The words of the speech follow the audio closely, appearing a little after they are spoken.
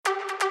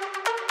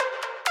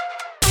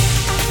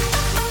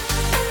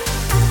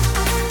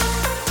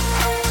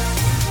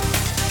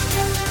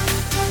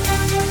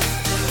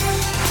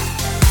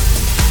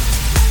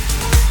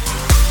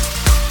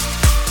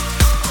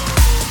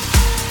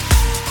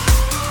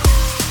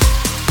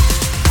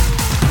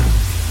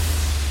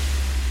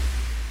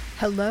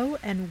Hello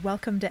and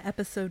welcome to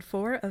episode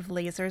 4 of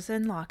Lasers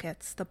and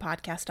Lockets, the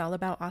podcast all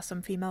about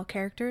awesome female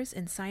characters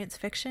in science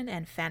fiction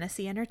and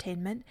fantasy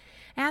entertainment,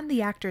 and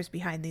the actors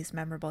behind these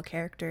memorable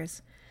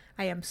characters.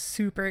 I am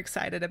super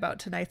excited about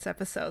tonight's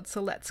episode,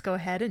 so let's go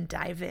ahead and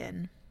dive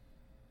in.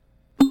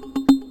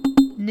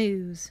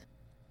 News.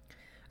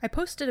 I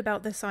posted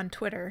about this on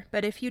Twitter,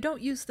 but if you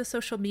don't use the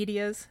social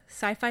medias,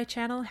 Sci-Fi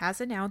Channel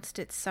has announced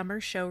its summer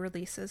show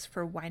releases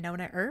for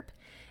Wynonna Earp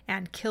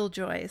and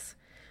Killjoys.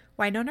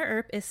 Wynonna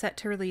Earp is set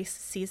to release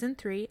Season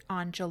 3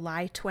 on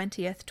July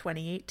 20th,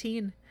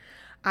 2018.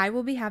 I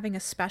will be having a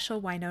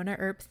special Wynonna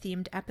Earp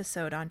themed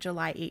episode on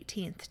July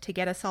 18th to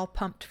get us all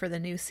pumped for the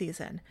new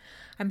season.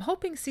 I'm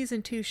hoping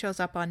Season 2 shows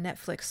up on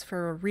Netflix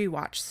for a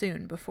rewatch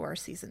soon before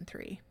Season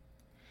 3.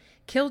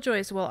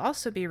 Killjoys will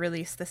also be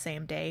released the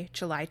same day,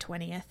 July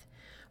 20th.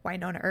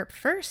 Wynonna Earp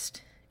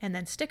first, and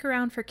then stick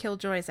around for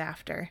Killjoys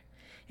after.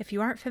 If you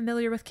aren't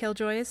familiar with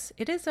Killjoys,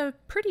 it is a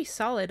pretty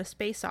solid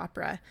space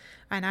opera,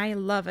 and I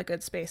love a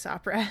good space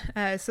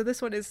opera, so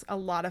this one is a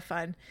lot of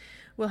fun.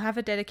 We'll have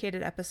a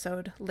dedicated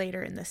episode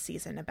later in this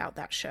season about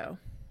that show.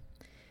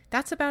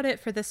 That's about it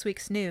for this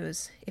week's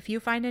news. If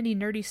you find any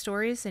nerdy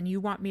stories and you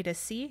want me to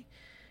see,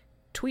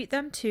 tweet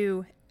them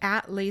to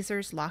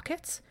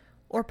 @LasersLockets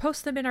or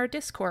post them in our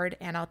Discord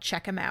and I'll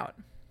check them out.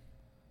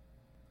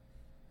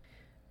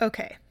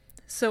 Okay.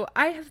 So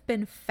I have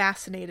been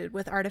fascinated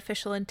with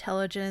artificial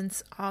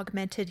intelligence,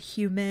 augmented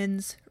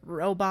humans,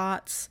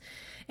 robots,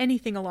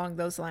 anything along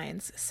those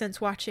lines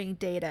since watching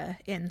Data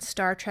in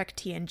Star Trek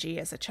TNG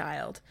as a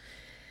child.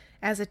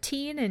 As a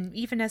teen and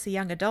even as a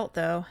young adult,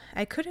 though,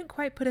 I couldn't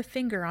quite put a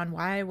finger on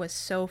why I was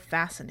so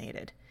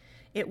fascinated.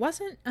 It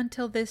wasn't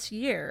until this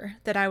year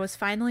that I was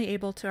finally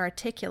able to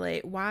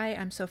articulate why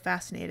I'm so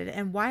fascinated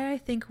and why I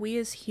think we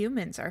as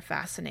humans are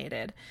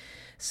fascinated.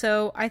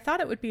 So I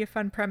thought it would be a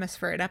fun premise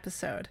for an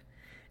episode.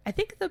 I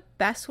think the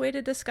best way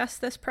to discuss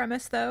this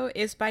premise, though,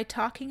 is by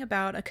talking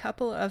about a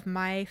couple of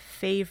my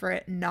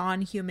favorite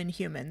non-human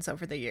humans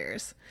over the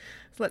years.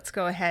 So let's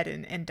go ahead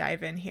and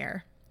dive in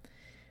here.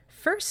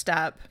 First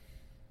up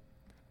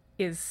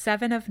is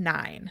 7 of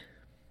 9.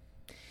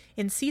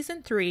 In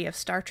Season 3 of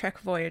Star Trek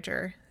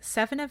Voyager,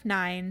 7 of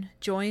 9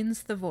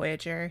 joins the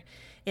Voyager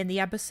in the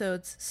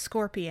episodes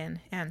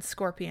Scorpion and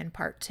Scorpion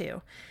Part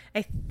 2.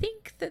 I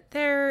think that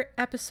they're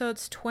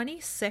episodes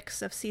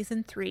 26 of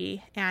Season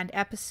 3 and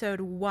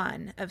episode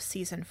 1 of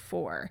Season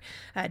 4.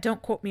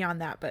 Don't quote me on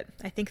that, but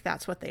I think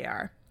that's what they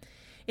are.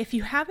 If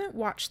you haven't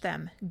watched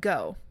them,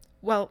 go.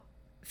 Well,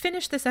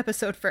 finish this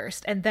episode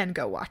first and then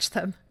go watch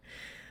them.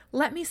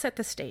 Let me set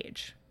the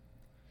stage.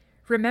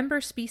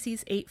 Remember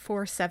Species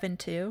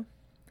 8472?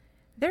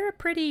 They're a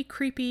pretty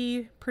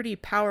creepy, pretty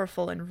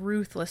powerful and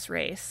ruthless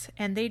race,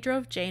 and they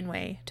drove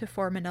Janeway to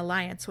form an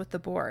alliance with the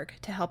Borg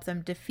to help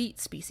them defeat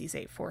Species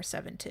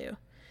 8472.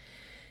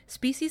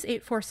 Species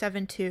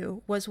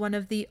 8472 was one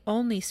of the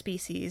only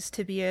species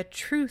to be a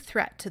true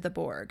threat to the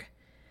Borg.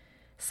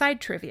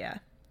 Side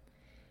trivia.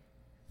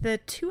 The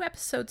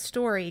 2-episode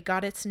story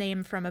got its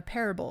name from a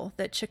parable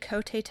that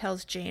Chakotay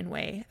tells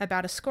Janeway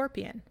about a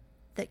scorpion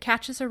that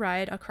catches a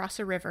ride across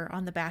a river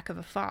on the back of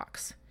a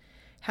fox.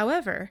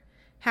 However,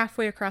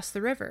 halfway across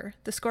the river,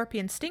 the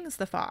scorpion stings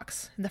the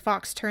fox, and the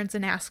fox turns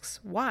and asks,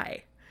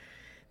 why?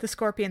 The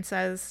scorpion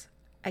says,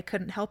 I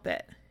couldn't help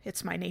it.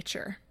 It's my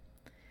nature.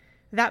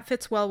 That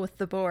fits well with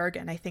the Borg,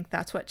 and I think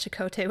that's what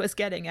Chakotay was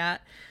getting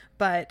at,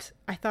 but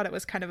I thought it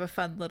was kind of a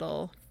fun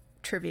little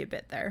trivia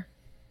bit there.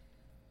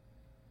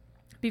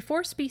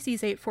 Before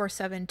Species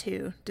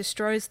 8472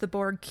 destroys the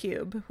Borg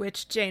cube,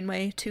 which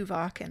Janeway,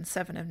 Tuvok, and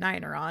 7 of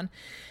 9 are on,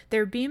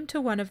 they're beamed to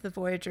one of the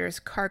Voyager's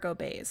cargo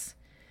bays.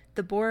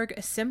 The Borg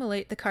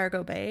assimilate the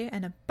cargo bay,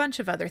 and a bunch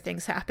of other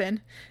things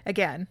happen.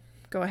 Again,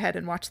 go ahead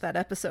and watch that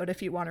episode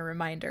if you want a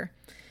reminder.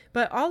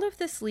 But all of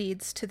this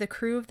leads to the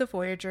crew of the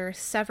Voyager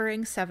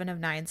severing 7 of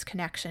 9's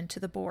connection to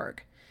the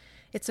Borg.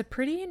 It's a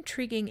pretty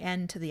intriguing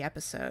end to the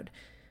episode.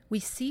 We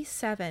see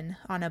 7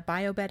 on a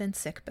biobed in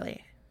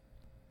sickbay,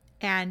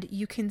 and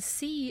you can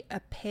see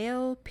a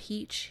pale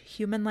peach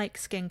human-like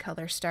skin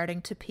color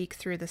starting to peek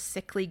through the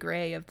sickly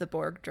gray of the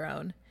Borg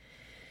drone.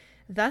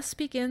 Thus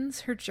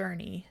begins her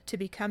journey to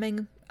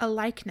becoming a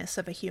likeness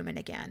of a human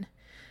again.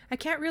 I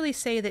can't really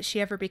say that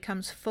she ever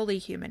becomes fully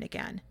human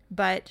again,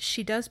 but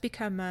she does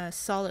become a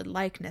solid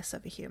likeness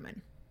of a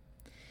human.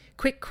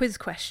 Quick quiz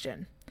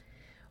question.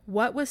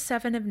 What was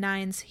 7 of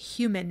 9's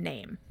human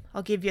name?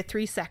 I'll give you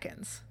 3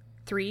 seconds.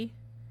 3,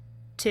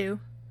 2,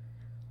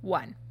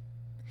 1.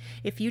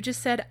 If you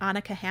just said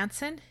Annika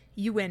Hansen,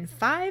 you win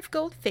 5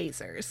 gold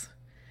phasers.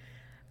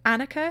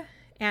 Annika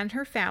and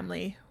her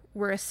family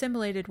were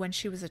assimilated when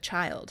she was a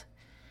child.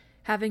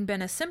 Having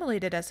been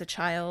assimilated as a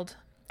child,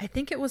 I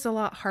think it was a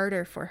lot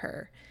harder for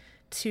her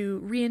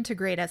to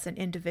reintegrate as an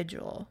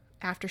individual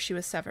after she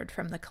was severed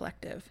from the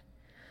collective.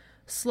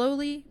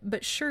 Slowly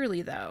but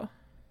surely, though,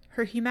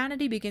 her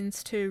humanity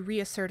begins to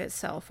reassert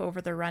itself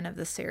over the run of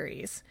the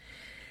series.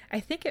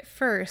 I think at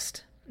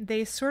first,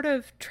 They sort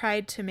of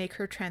tried to make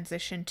her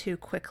transition too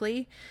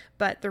quickly,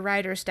 but the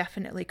writers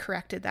definitely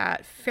corrected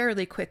that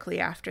fairly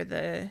quickly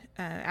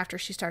after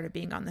she started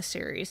being on the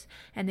series,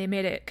 and they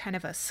made it kind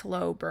of a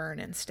slow burn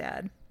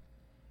instead.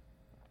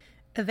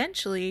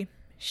 Eventually,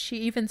 she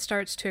even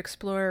starts to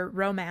explore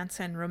romance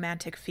and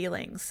romantic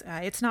feelings.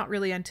 It's not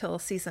really until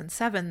season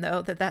 7,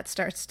 though, that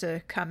starts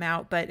to come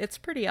out, but it's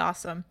pretty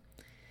awesome.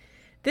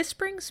 This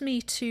brings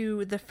me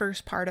to the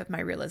first part of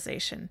my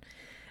realization.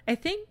 I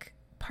think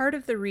part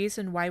of the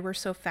reason why we're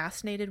so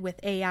fascinated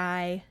with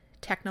AI,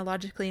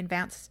 technologically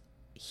advanced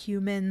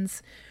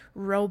humans,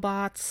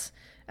 robots,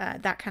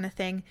 that kind of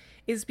thing,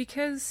 is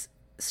because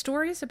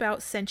stories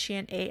about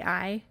sentient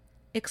AI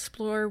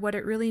explore what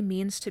it really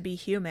means to be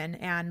human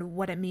and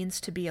what it means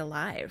to be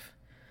alive.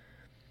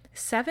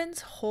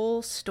 Seven's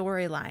whole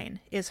storyline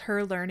is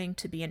her learning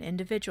to be an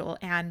individual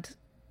and,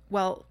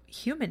 well,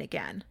 human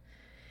again.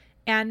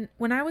 And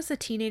when I was a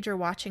teenager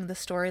watching the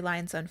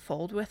storylines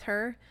unfold with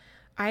her,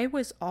 I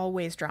was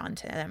always drawn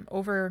to them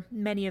over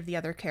many of the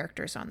other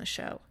characters on the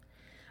show.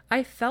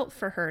 I felt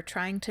for her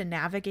trying to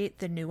navigate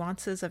the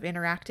nuances of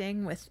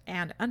interacting with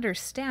and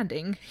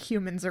understanding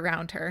humans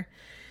around her.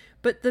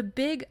 But the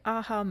big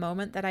aha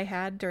moment that I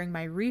had during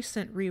my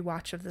recent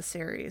rewatch of the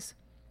series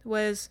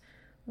was,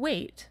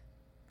 wait,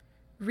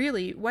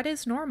 really, what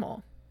is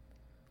normal?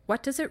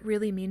 What does it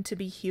really mean to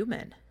be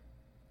human?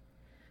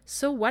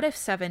 So what if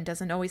Seven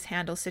doesn't always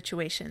handle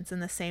situations in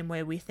the same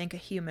way we think a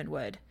human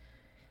would?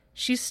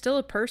 She's still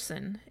a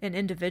person, an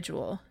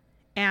individual,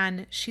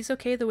 and she's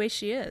okay the way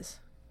she is.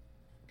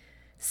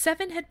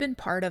 Seven had been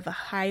part of a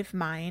hive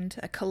mind,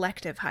 a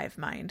collective hive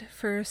mind,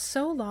 for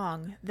so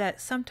long that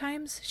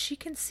sometimes she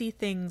can see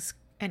things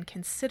and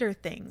consider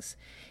things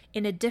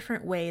in a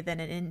different way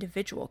than an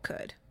individual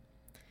could.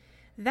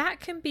 That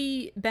can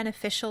be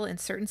beneficial in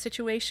certain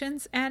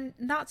situations and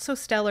not so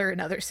stellar in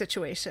other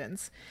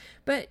situations,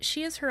 but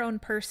she is her own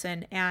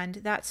person, and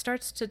that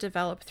starts to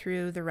develop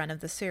through the run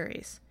of the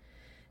series.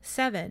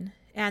 Seven,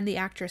 and the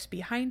actress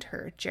behind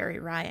her,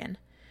 Jeri Ryan,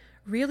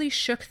 really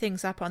shook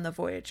things up on the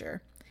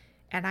Voyager.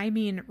 And I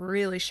mean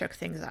really shook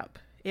things up.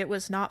 It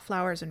was not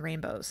flowers and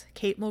rainbows.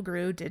 Kate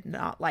Mulgrew did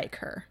not like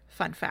her.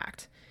 Fun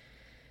fact.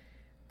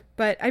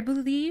 But I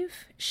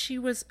believe she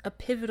was a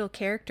pivotal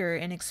character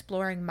in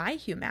exploring my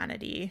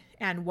humanity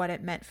and what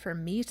it meant for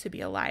me to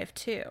be alive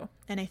too.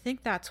 And I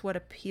think that's what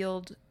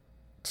appealed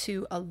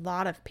to a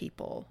lot of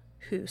people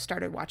who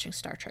started watching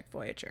Star Trek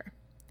Voyager.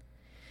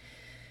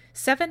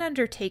 Seven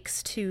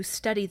undertakes to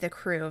study the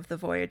crew of the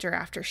Voyager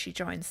after she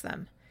joins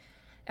them.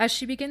 As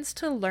she begins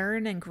to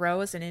learn and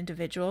grow as an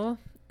individual,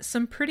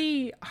 some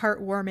pretty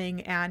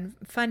heartwarming and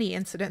funny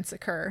incidents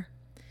occur.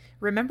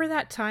 Remember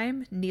that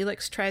time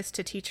Neelix tries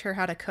to teach her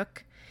how to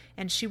cook,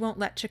 and she won't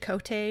let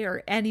Chakotay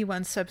or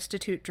anyone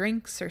substitute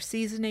drinks or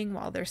seasoning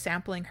while they're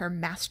sampling her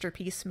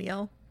masterpiece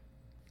meal?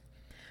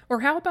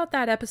 Or how about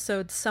that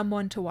episode,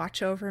 Someone to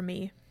Watch Over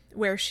Me,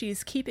 where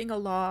she's keeping a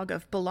log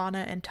of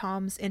B'Elanna and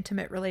Tom's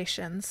intimate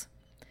relations?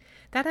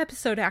 That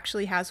episode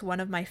actually has one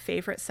of my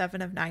favorite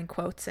 7 of 9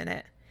 quotes in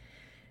it.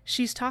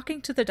 She's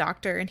talking to the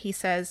doctor and he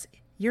says,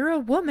 "You're a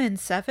woman,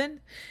 Seven."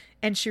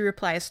 And she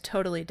replies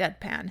totally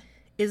deadpan,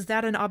 "Is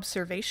that an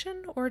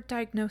observation or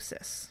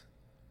diagnosis?"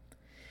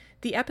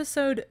 The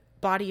episode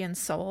Body and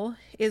Soul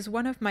is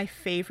one of my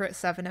favorite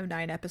 7 of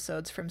 9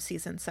 episodes from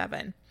season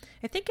 7.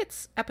 I think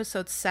it's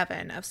episode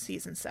 7 of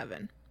season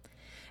 7.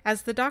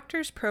 As the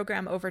doctor's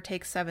program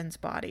overtakes Seven's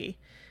body,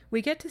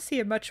 we get to see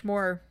a much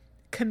more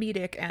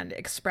comedic and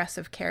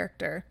expressive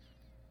character.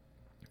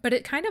 But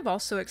it kind of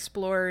also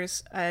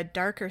explores a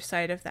darker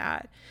side of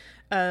that,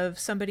 of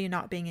somebody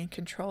not being in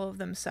control of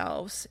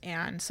themselves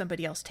and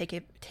somebody else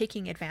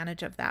taking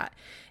advantage of that.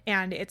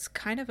 And it's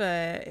kind of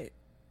a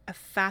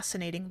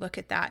fascinating look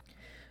at that.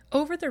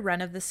 Over the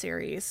run of the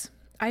series,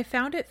 I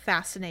found it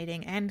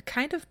fascinating and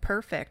kind of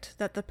perfect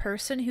that the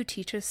person who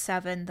teaches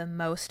Seven the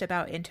most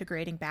about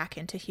integrating back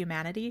into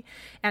humanity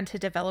and to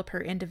develop her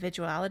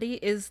individuality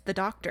is the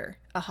Doctor,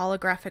 a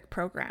holographic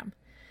program.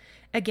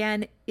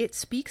 Again, it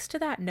speaks to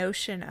that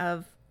notion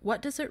of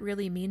what does it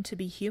really mean to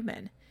be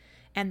human?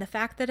 And the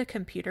fact that a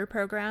computer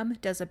program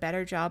does a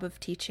better job of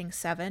teaching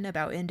Seven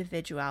about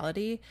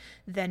individuality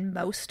than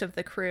most of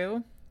the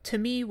crew, to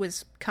me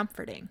was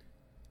comforting.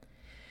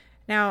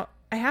 Now,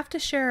 I have to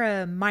share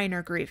a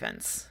minor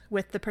grievance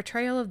with the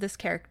portrayal of this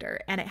character,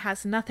 and it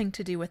has nothing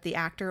to do with the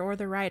actor or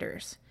the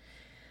writers.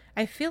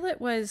 I feel it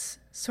was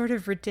sort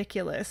of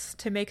ridiculous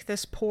to make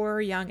this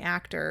poor young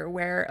actor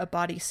wear a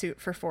bodysuit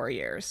for 4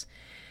 years.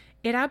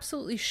 It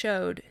absolutely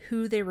showed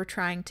who they were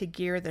trying to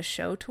gear the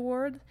show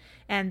toward,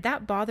 and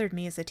that bothered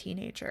me as a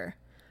teenager.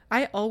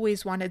 I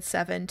always wanted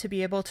Seven to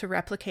be able to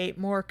replicate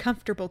more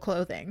comfortable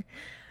clothing.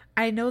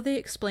 I know they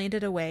explained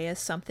it away as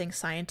something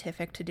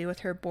scientific to do with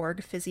her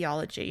Borg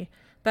physiology,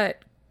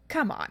 but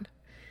come on.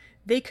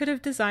 They could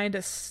have designed a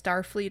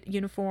Starfleet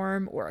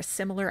uniform or a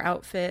similar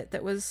outfit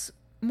that was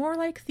more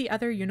like the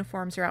other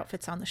uniforms or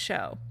outfits on the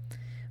show.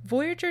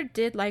 Voyager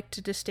did like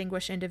to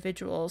distinguish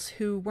individuals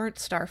who weren't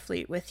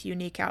Starfleet with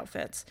unique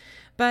outfits,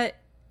 but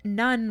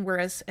none were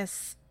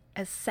as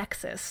as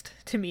sexist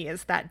to me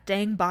as that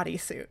dang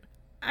bodysuit.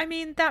 I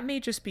mean, that may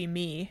just be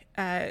me.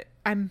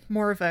 I'm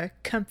more of a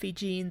comfy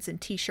jeans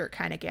and t-shirt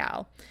kind of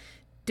gal.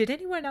 Did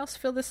anyone else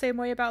feel the same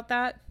way about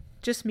that?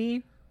 Just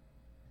me?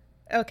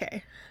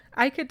 Okay,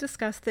 I could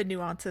discuss the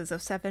nuances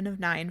of 7 of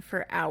 9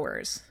 for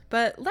hours,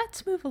 but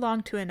let's move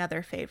along to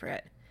another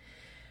favorite.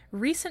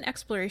 Recent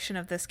exploration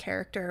of this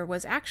character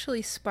was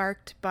actually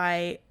sparked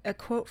by a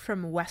quote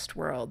from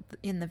Westworld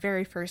in the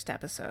very first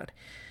episode.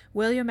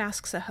 William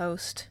asks a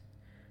host,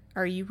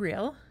 "Are you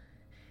real?"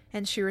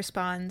 And she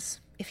responds,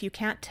 "If you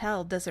can't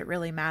tell, does it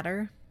really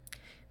matter?"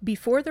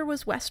 Before there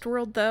was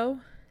Westworld,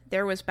 though,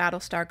 there was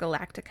Battlestar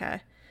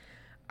Galactica.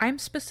 I'm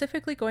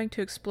specifically going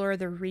to explore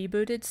the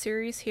rebooted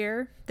series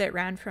here that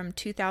ran from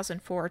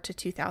 2004 to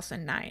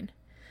 2009.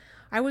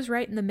 I was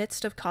right in the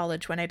midst of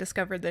college when I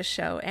discovered this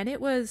show, and it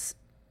was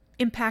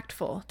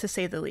impactful, to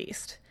say the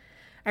least.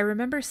 I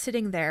remember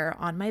sitting there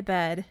on my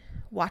bed,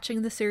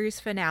 watching the series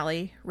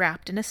finale,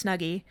 wrapped in a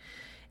Snuggie,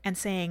 and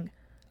saying,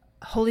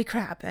 "Holy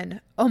crap,"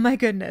 and "Oh my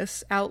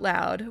goodness," out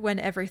loud when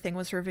everything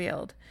was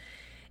revealed.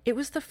 It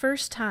was the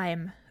first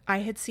time I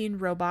had seen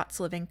robots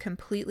living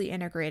completely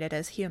integrated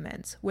as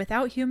humans,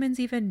 without humans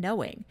even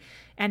knowing,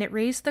 and it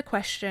raised the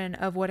question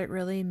of what it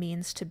really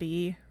means to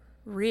be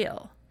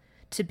real,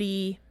 to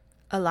be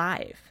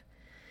alive.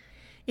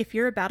 If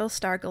you're a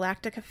Battlestar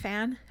Galactica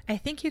fan, I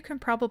think you can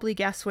probably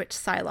guess which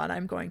Cylon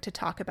I'm going to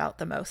talk about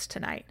the most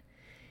tonight.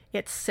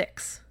 It's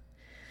 6.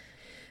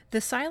 The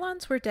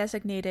Cylons were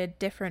designated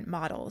different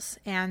models,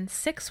 and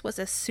 6 was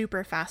a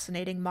super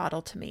fascinating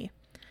model to me.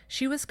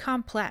 She was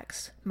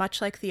complex,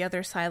 much like the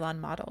other Cylon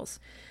models,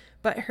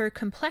 but her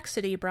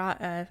complexity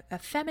brought a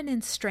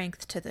feminine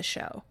strength to the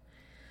show.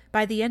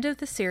 By the end of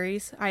the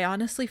series, I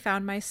honestly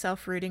found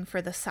myself rooting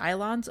for the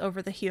Cylons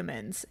over the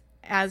humans,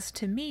 as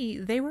to me,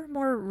 they were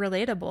more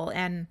relatable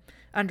and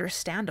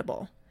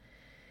understandable.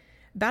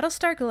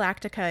 Battlestar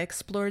Galactica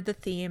explored the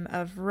theme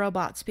of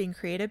robots being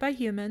created by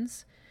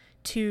humans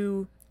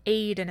to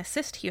aid and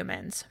assist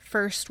humans,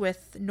 first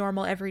with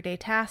normal everyday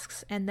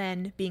tasks and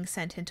then being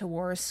sent into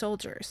war as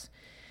soldiers.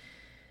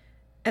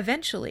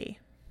 Eventually,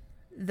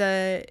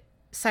 the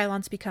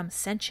Cylons become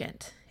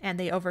sentient and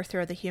they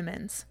overthrow the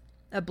humans.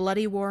 A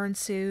bloody war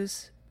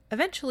ensues.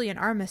 Eventually an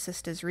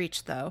armistice is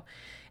reached, though,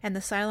 and the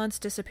Cylons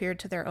disappeared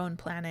to their own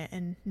planet,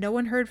 and no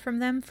one heard from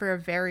them for a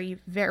very,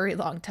 very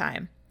long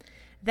time.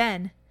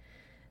 Then,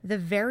 the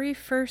very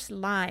first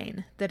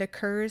line that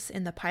occurs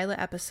in the pilot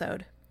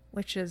episode,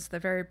 which is the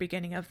very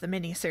beginning of the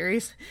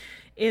miniseries,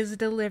 is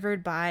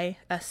delivered by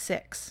a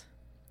 6.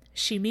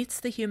 She meets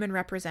the human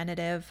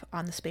representative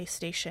on the space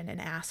station and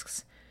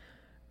asks,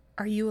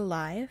 "Are you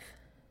alive?"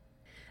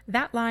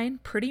 That line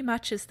pretty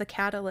much is the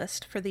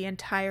catalyst for the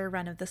entire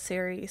run of the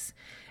series,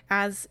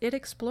 as it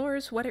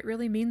explores what it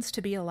really means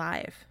to be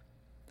alive.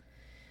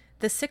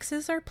 The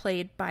 6s are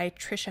played by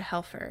Tricia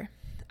Helfer.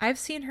 I've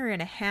seen her in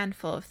a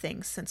handful of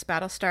things since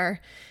Battlestar,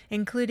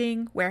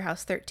 including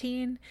Warehouse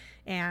 13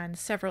 and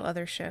several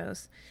other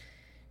shows.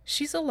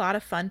 She's a lot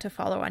of fun to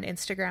follow on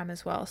Instagram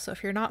as well, so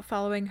if you're not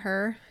following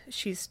her,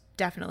 she's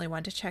definitely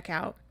one to check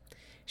out.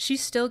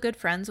 She's still good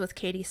friends with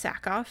Katie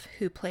Sackhoff,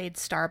 who played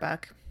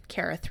Starbuck,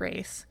 Kara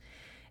Thrace,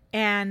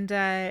 and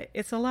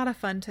it's a lot of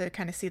fun to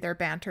kind of see their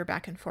banter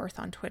back and forth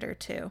on Twitter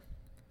too.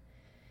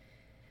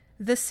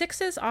 The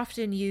 6s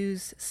often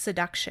use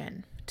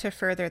seduction to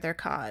further their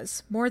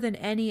cause, more than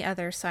any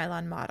other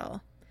Cylon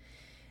model.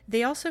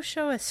 They also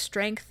show a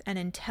strength and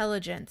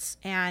intelligence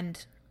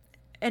and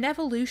an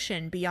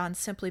evolution beyond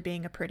simply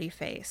being a pretty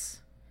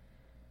face.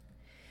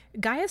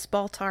 Gaius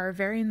Baltar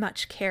very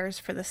much cares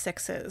for the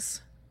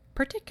 6s,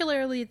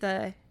 particularly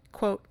the,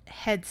 quote,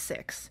 head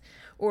 6,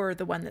 or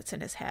the one that's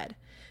in his head,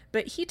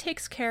 but he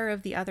takes care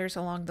of the others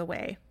along the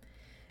way.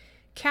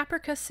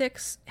 Caprica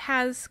 6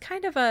 has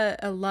kind of a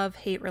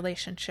love-hate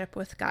relationship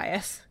with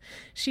Gaius.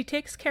 She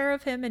takes care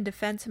of him and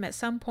defends him at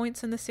some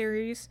points in the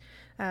series.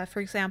 For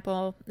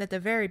example, at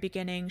the very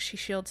beginning, she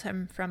shields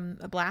him from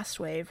a blast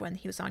wave when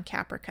he was on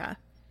Caprica.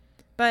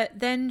 But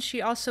then she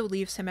also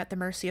leaves him at the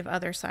mercy of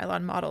other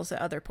Cylon models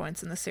at other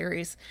points in the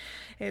series.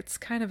 It's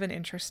kind of an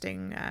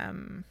interesting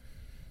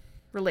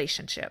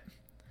relationship.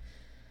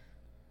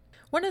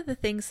 One of the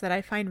things that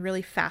I find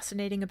really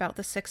fascinating about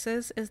the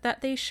 6s is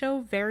that they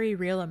show very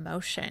real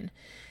emotion.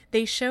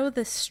 They show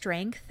the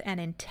strength and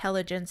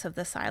intelligence of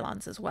the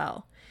Cylons as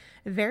well.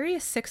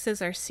 Various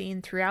 6s are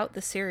seen throughout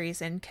the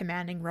series in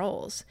commanding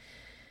roles.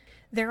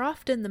 They're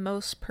often the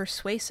most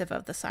persuasive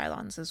of the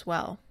Cylons as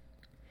well.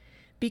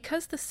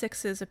 Because the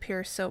 6s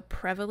appear so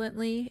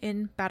prevalently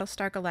in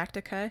Battlestar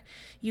Galactica,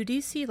 you do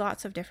see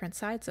lots of different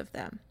sides of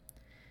them.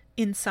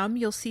 In some,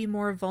 you'll see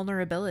more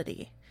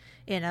vulnerability.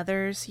 In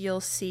others, you'll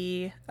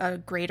see a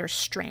greater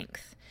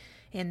strength.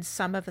 In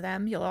some of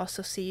them, you'll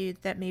also see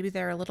that maybe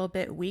they're a little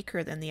bit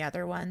weaker than the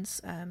other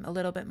ones, a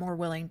little bit more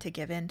willing to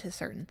give in to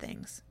certain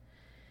things.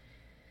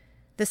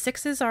 The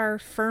 6s are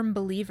firm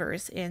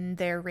believers in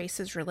their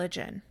race's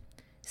religion.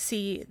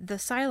 See, the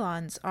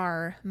Cylons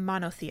are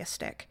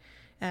monotheistic,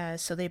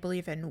 so they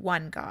believe in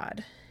one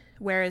god,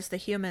 whereas the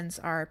humans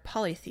are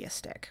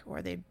polytheistic,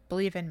 or they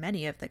believe in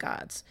many of the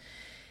gods.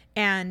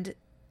 And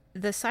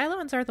the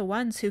Cylons are the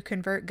ones who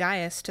convert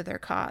Gaius to their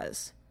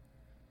cause.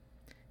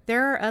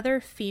 There are other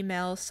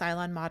female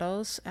Cylon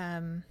models.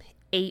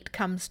 8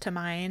 comes to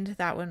mind.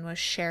 That one was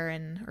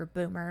Sharon or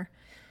Boomer.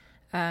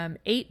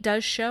 8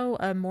 does show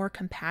a more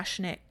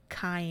compassionate,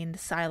 kind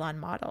Cylon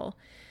model.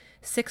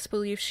 6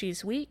 believes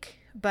she's weak,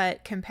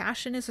 but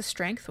compassion is a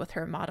strength with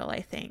her model, I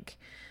think.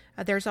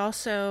 There's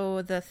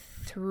also the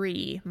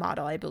 3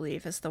 model, I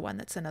believe, is the one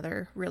that's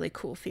another really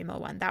cool female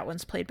one. That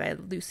one's played by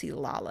Lucy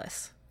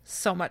Lawless.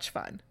 So much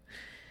fun.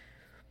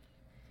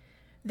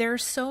 There are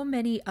so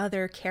many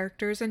other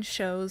characters and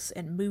shows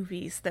and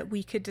movies that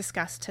we could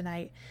discuss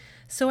tonight,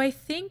 so I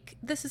think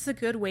this is a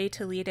good way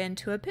to lead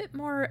into a bit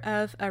more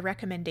of a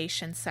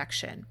recommendation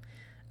section.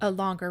 A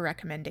longer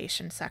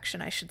recommendation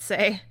section, I should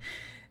say.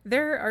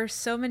 There are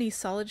so many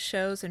solid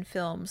shows and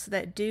films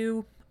that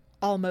do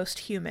Almost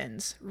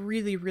Humans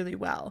really, really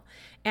well,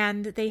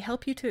 and they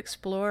help you to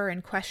explore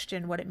and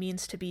question what it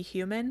means to be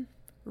human,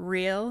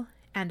 real,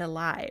 and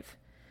alive.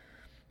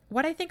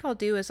 What I think I'll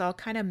do is I'll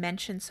kind of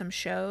mention some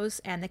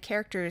shows and the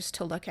characters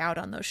to look out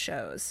on those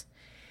shows.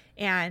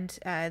 And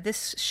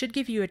this should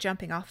give you a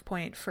jumping off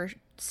point for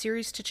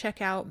series to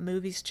check out,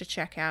 movies to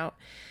check out,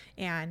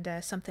 and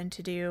something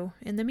to do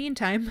in the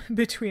meantime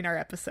between our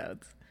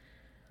episodes.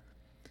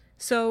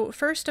 So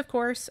first, of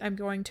course, I'm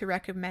going to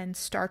recommend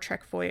Star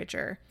Trek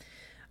Voyager.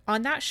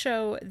 On that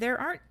show, there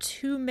aren't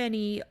too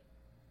many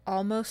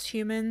almost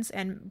humans,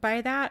 and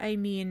by that I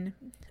mean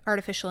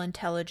artificial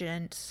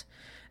intelligence,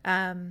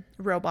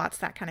 robots,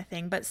 that kind of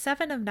thing. But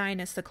 7 of 9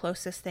 is the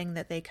closest thing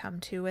that they come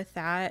to with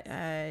that.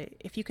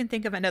 If you can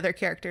think of another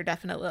character,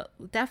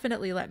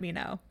 definitely let me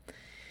know.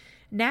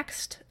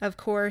 Next, of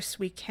course,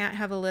 we can't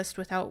have a list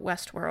without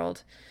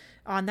Westworld.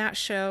 On that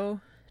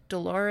show,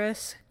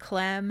 Dolores,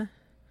 Clem,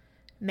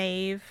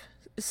 Maeve,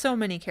 so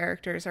many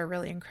characters are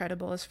really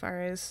incredible as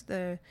far as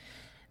the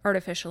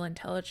artificial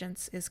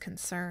intelligence is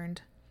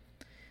concerned.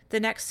 The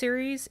next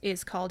series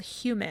is called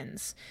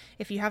Humans.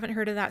 If you haven't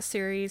heard of that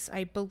series,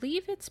 I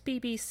believe it's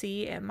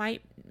BBC. It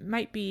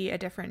might be a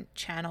different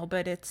channel,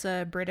 but it's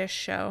a British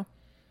show.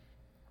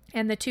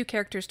 And the 2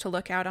 characters to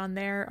look out on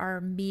there are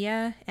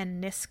Mia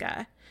and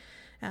Niska.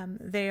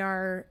 They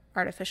are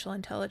artificial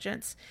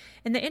intelligence.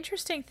 And the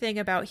interesting thing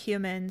about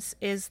Humans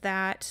is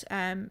that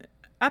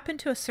up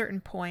until a certain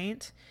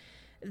point,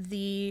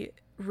 the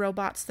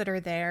robots that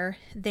are there,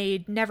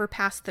 they never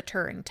pass the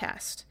Turing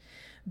test.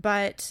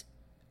 But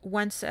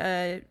once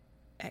I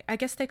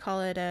guess they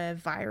call it a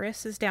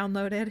virus is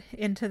downloaded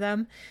into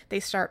them, they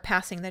start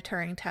passing the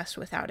Turing test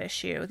without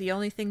issue. The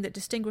only thing that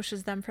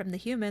distinguishes them from the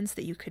humans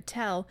that you could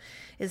tell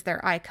is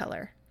their eye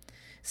color.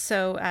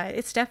 So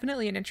it's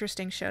definitely an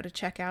interesting show to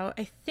check out.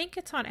 I think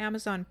it's on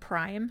Amazon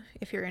Prime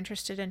if you're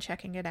interested in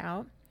checking it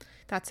out.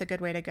 That's a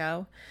good way to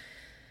go.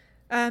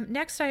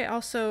 Next, I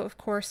also, of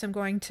course, am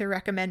going to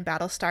recommend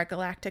Battlestar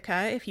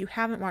Galactica. If you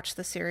haven't watched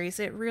the series,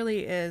 it really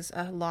is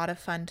a lot of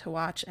fun to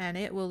watch, and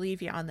it will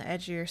leave you on the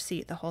edge of your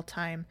seat the whole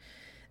time.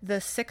 The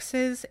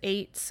 6s,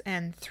 8s,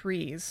 and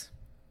 3s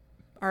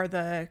are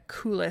the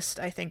coolest,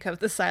 I think, of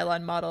the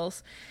Cylon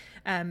models.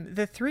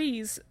 The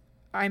 3s,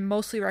 I'm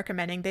mostly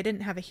recommending. They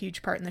didn't have a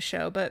huge part in the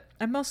show, but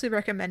I'm mostly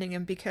recommending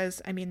them because,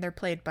 I mean, they're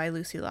played by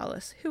Lucy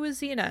Lawless, who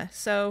is Xena,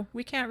 so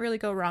we can't really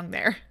go wrong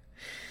there.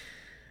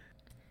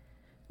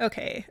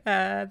 Okay,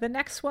 the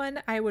next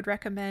one I would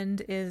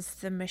recommend is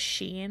The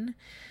Machine.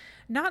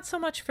 Not so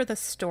much for the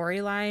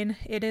storyline,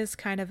 it is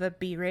kind of a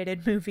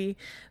B-rated movie,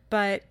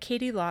 but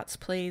Katie Lotz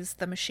plays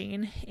The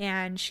Machine,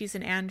 and she's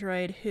an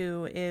android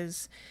who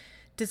is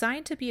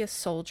designed to be a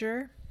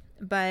soldier,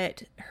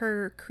 but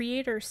her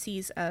creator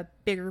sees a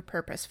bigger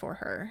purpose for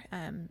her,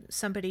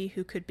 somebody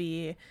who could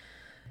be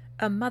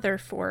a mother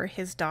for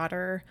his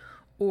daughter,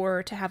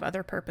 or to have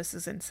other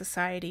purposes in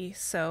society,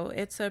 so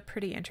it's a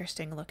pretty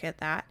interesting look at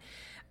that.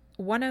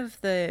 One of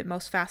the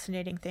most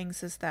fascinating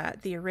things is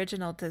that the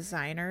original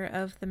designer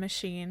of the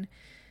machine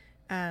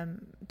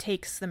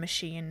takes the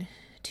machine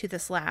to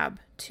this lab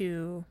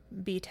to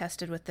be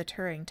tested with the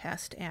Turing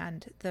test,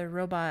 and the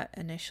robot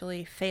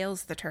initially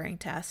fails the Turing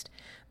test,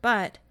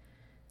 but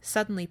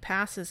suddenly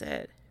passes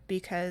it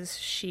because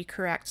she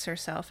corrects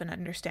herself and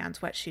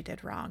understands what she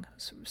did wrong.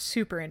 It's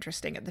super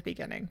interesting at the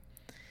beginning.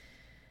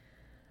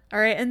 All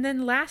right, and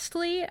then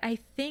lastly, I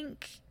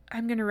think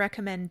I'm going to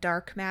recommend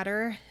Dark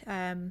Matter.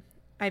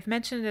 I've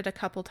mentioned it a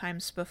couple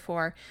times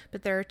before,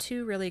 but there are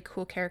 2 really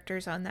cool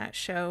characters on that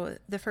show.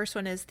 The first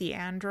one is the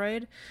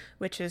android,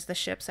 which is the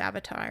ship's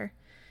avatar.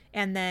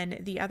 And then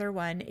the other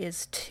one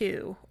is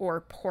 2, or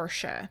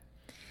Portia.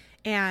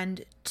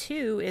 And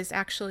 2 is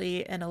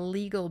actually an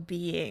illegal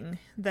being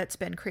that's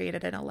been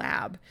created in a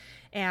lab.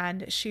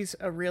 And she's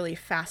a really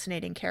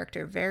fascinating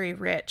character, very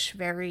rich,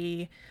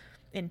 very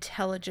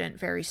intelligent,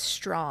 very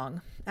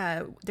strong.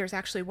 There's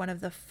actually one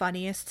of the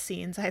funniest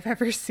scenes I've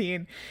ever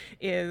seen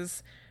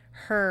is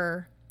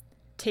her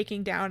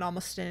taking down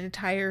almost an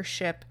entire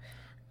ship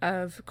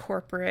of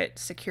corporate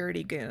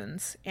security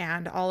goons,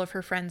 and all of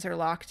her friends are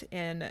locked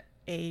in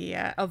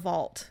a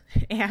vault,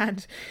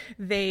 and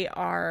they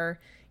are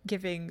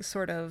giving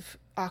sort of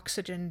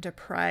oxygen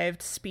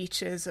deprived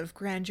speeches of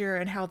grandeur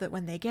and how that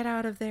when they get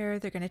out of there,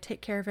 they're going to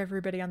take care of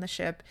everybody on the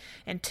ship.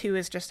 And 2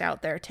 is just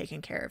out there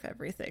taking care of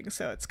everything.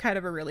 So it's kind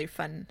of a really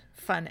fun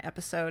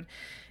episode.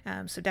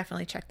 So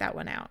definitely check that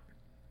one out.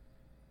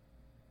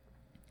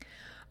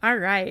 All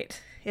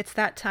right. It's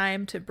that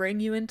time to bring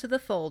you into the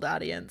fold,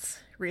 audience.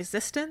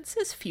 Resistance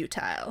is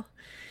futile.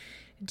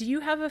 Do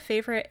you have a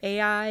favorite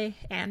AI,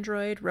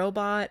 android,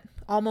 robot,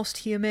 almost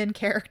human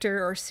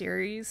character or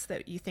series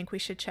that you think we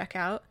should check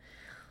out?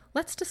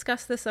 Let's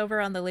discuss this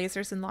over on the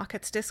Lasers and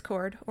Lockets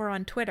Discord or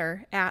on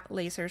Twitter at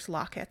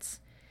LasersLockets.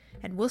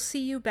 And we'll see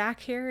you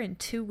back here in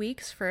 2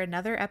 weeks for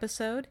another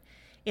episode.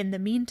 In the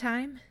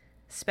meantime,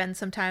 spend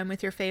some time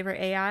with your favorite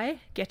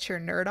AI, get your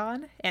nerd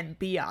on, and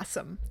be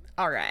awesome.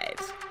 All right.